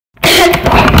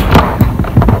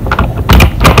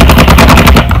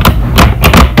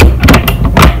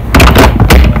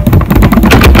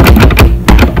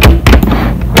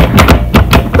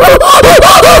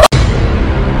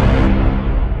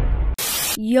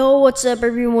Yo, what's up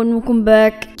everyone? Welcome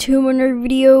back to another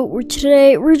video where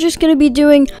today we're just gonna be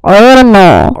doing We're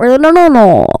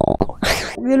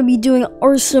gonna be doing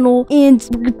Arsenal and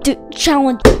we're gonna do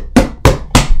challenge.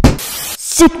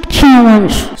 Sick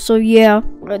challenge. So yeah,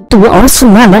 do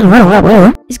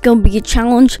Arsenal. It's gonna be a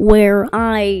challenge where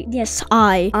I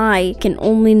can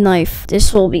only knife.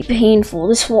 This will be painful.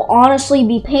 This will honestly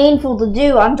be painful to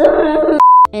do.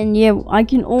 And yeah, I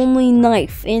can only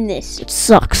knife in this. It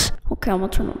sucks. Okay, I'm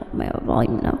gonna turn on my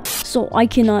volume now. So I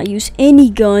cannot use any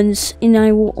guns, and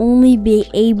I will only be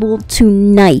able to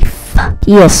knife.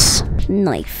 Yes,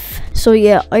 knife. So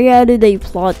yeah, I added a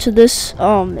plot to this.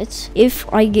 It's if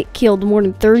I get killed more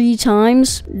than 30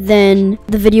 times, then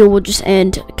the video will just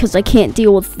end, because I can't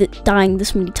deal with dying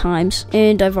this many times.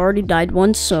 And I've already died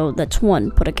once, so that's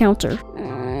one. Put a counter.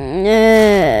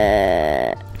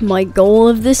 My goal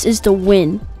of this is to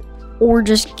win, or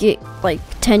just get like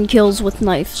 10 kills with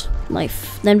knife.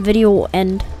 Then video will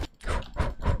end.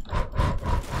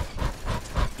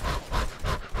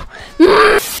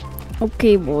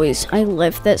 Okay, boys, I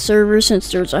left that server since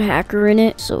there's a hacker in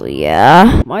it. So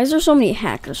yeah, why is there so many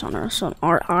hackers on our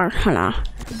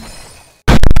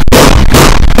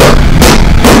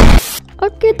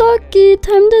Okay, dokie,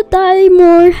 time to die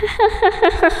more.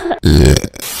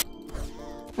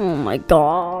 Oh my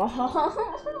god.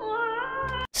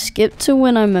 Skip to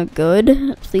when I'm a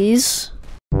good, please.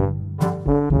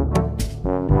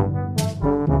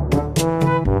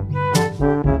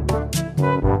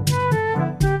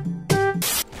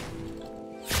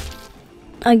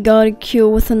 I got a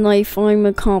kill with a knife. I'm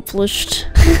accomplished.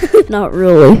 Not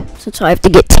really, since I have to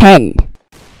get 10.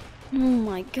 Oh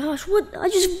my gosh, what? I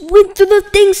just went through the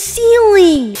thing's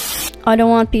ceiling! I don't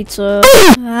want pizza.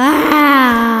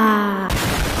 Ah!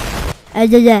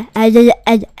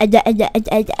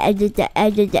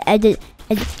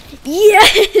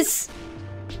 Yes!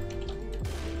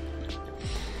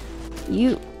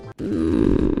 You...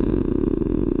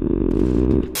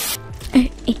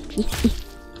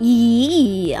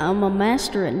 I'm a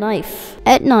master at knife.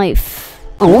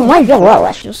 Oh my god!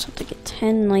 I just have to get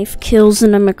 10 knife kills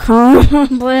and I'm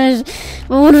accomplished.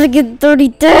 But what if I get 30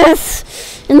 deaths?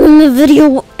 And then the video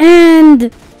will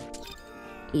end.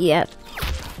 Yep.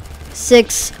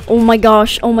 6. Oh my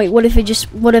gosh. Oh my, what if I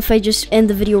just end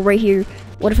the video right here?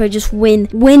 What if I just win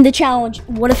the challenge?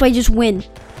 What if I just win?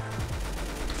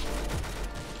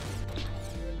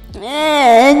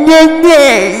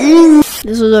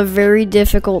 This is a very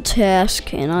difficult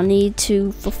task, and I need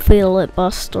to fulfill it,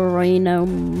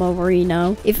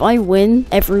 Marino. If I win,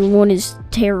 everyone is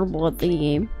terrible at the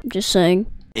game. Just saying.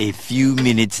 A few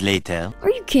minutes later. Are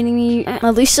you kidding me?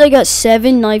 At least I got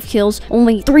 7 knife kills,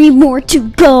 only 3 more to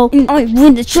go, and I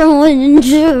win the challenge.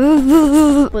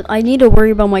 But I need to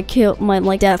worry about my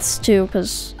deaths too,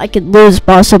 because I could lose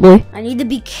possibly. I need to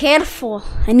be careful.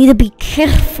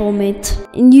 Mate.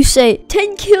 And you say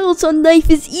 10 kills on knife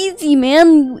is easy,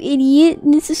 man. You idiot.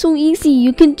 This is so easy.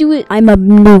 You can do it. I'm a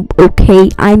noob, okay?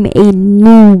 I'm a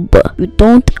noob. You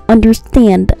don't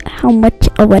understand how much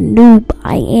of a noob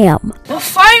I am. We're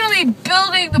finally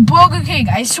building the Burger King,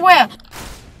 I swear.